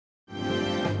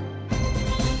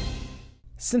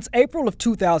Since April of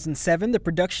 2007, the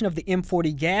production of the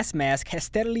M40 gas mask has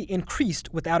steadily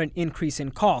increased without an increase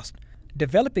in cost.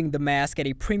 Developing the mask at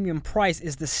a premium price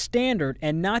is the standard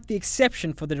and not the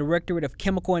exception for the Directorate of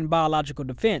Chemical and Biological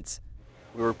Defense.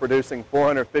 We were producing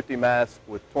 450 masks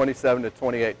with 27 to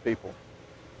 28 people.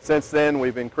 Since then,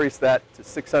 we've increased that to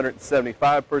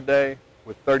 675 per day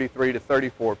with 33 to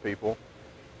 34 people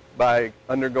by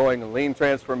undergoing a lean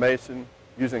transformation,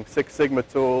 using Six Sigma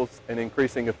tools, and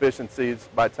increasing efficiencies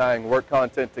by tying work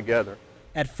content together.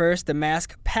 At first, the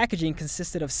mask packaging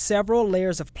consisted of several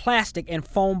layers of plastic and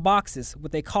foam boxes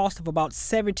with a cost of about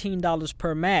 $17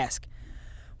 per mask.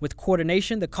 With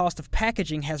coordination, the cost of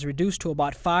packaging has reduced to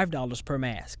about $5 per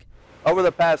mask. Over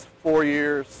the past 4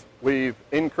 years, we've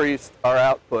increased our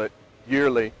output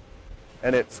yearly,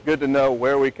 and it's good to know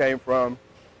where we came from,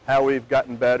 how we've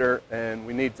gotten better, and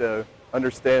we need to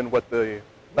understand what the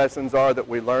lessons are that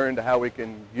we learned, how we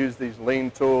can use these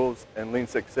lean tools and Lean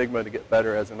Six Sigma to get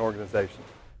better as an organization.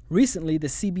 Recently, the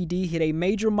CBD hit a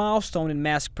major milestone in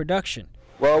mask production.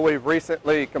 Well, we've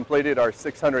recently completed our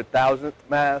 600,000th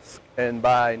mask, and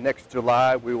by next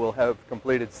July, we will have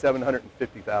completed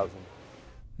 750,000.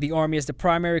 The Army is the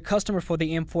primary customer for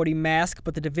the M40 mask,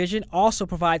 but the division also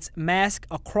provides masks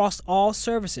across all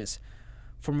services.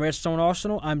 From Redstone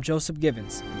Arsenal, I'm Joseph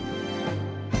Givens.